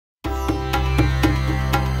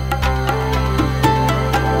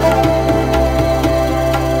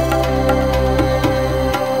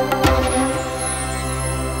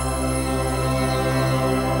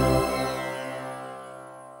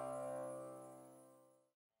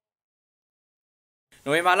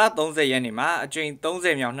နိုဝင်ဘာလ30ရက်နေ့မှာအကြိမ်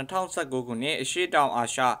30မြောက်2019ခုနှစ်အရှေ့တောင်အာ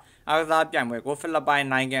ရှအားကစားပြိုင်ပွဲကိုဖိလစ်ပိုင်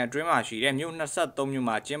နိုင်ငံအတွင်းမှာရှိတဲ့မြို့23မြို့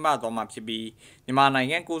မှာကျင်းပသွားမှာဖြစ်ပြီးမြန်မာနိုင်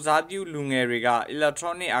ငံကိုစားပြုလူငယ်တွေက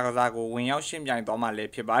electronic အားကစားကိုဝင်ရောက်ရှင်းပြိုင်သွားမှာလ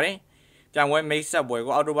ည်းဖြစ်ပါတယ်။ပြိုင်ပွဲမိတ်ဆက်ပွဲ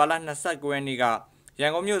ကိုအော်တိုဘာလ29ရက်နေ့ကရ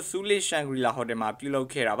န်ကုန်မြို့စူးလီရှန်ဂရီလာဟိုတယ်မှာပြုလုပ်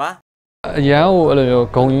ခဲ့တာပါအရန်ကိုအဲ့လိုမျိုး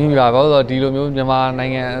ဂုံယူလာပါဆိုတော့ဒီလိုမျိုးမြန်မာနို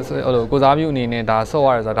င်ငံအဲ့လိုကိုစားပြုအနေနဲ့ဒါဆော့ရ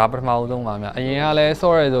တယ်ဆိုတာဒါပထမဆုံးပါများအရင်ကလည်း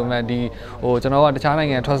ဆော့ရဲဆိုမှဒီကျွန်တော်ကတခြားနို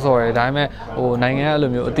င်ငံထွက်ဆော့ရဲဒါပေမဲ့နိုင်ငံကအဲ့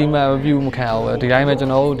လိုမျိုးအတိမတ်ပြုမခံအောင်ဒီတိုင်းပဲကျွ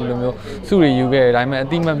န်တော်တို့ဒီလိုမျိုးစုတွေယူခဲ့တယ်ဒါပေမဲ့အ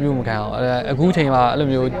တိမတ်ပြုမခံအောင်အခုချိန်မှာအဲ့လို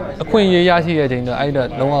မျိုးအခွင့်အရေးရရှိတဲ့ချိန်တော့အဲ့ဒါ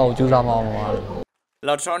လုံးဝကိုကြိုးစားမအောင်ပါ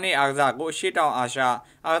electronic အားကစားကိုရှေ့တောင်အာရှ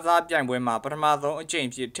အားကစားပြိုင်ပွဲမှာပထမဆုံးအကြိမ်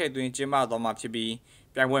ဖြစ်ထည့်သွင်းကျင်းပသွားမှာဖြစ်ပြီး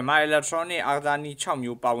ပြိုင်ပွဲမှာ electronic အားကစားနည်း6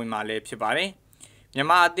မျိုးပါဝင်မှာလည်းဖြစ်ပါတယ်။မြန်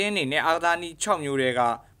မာအသင်းအနေနဲ့အားကစားနည်း6မျိုးတွေက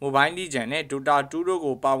mobile legend နဲ့ Dota 2တို့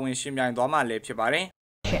ကိုပါဝင်ရှင်ပြိုင်သွားမှာလည်းဖြစ်ပါတယ်။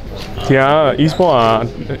ဒီက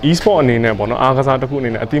e-sport အနေနဲ့ပေါ့နော်အားကစားတစ်ခုအနေ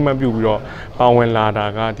နဲ့အတိမတ်ပြုပြီးတော့ပါဝင်လာတာ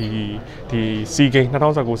ကဒီ SEA Games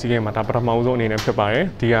 2019 SEA Games မှာဒါပထမဆုံးအနေနဲ့ဖြစ်ပါတယ်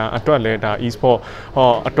ဒီကအတွက်လဲဒါ e-sport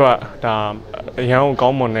အတွက်ဒါအရန်ကော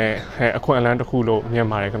င်းမွန်တဲ့အခွင့်အလမ်းတစ်ခုလို့မြင်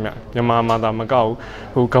ပါတယ်ခင်ဗျမြန်မာမှာသာမကောက်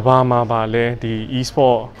ဘူးကမ္ဘာမှာပါလဲဒီ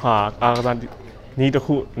e-sport ဟာအားကစားနီးတစ်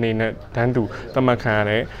ခုအနေနဲ့တန်းတူသတ်မှတ်ခံရ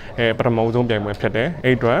တဲ့ပထမဆုံးပြိုင်ပွဲဖြစ်တယ်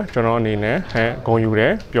အဲ့အတွက်ကျွန်တော်အနေနဲ့ဂုဏ်ယူတ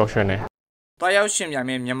ယ်ပျော်ရွှင်တယ်တွားရောက်ရှင်ပြိုင်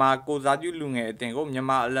မဲ့မြန်မာကိုစားပြုလူငယ်အသင်းကိုမြန်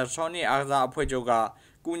မာ electronic အားကစားအဖွဲ့ချုပ်က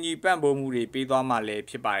ကူညီပံ့ပိုးမှုတွေပေးသွားမှာလည်း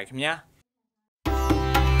ဖြစ်ပါတယ်ခင်ဗျာ။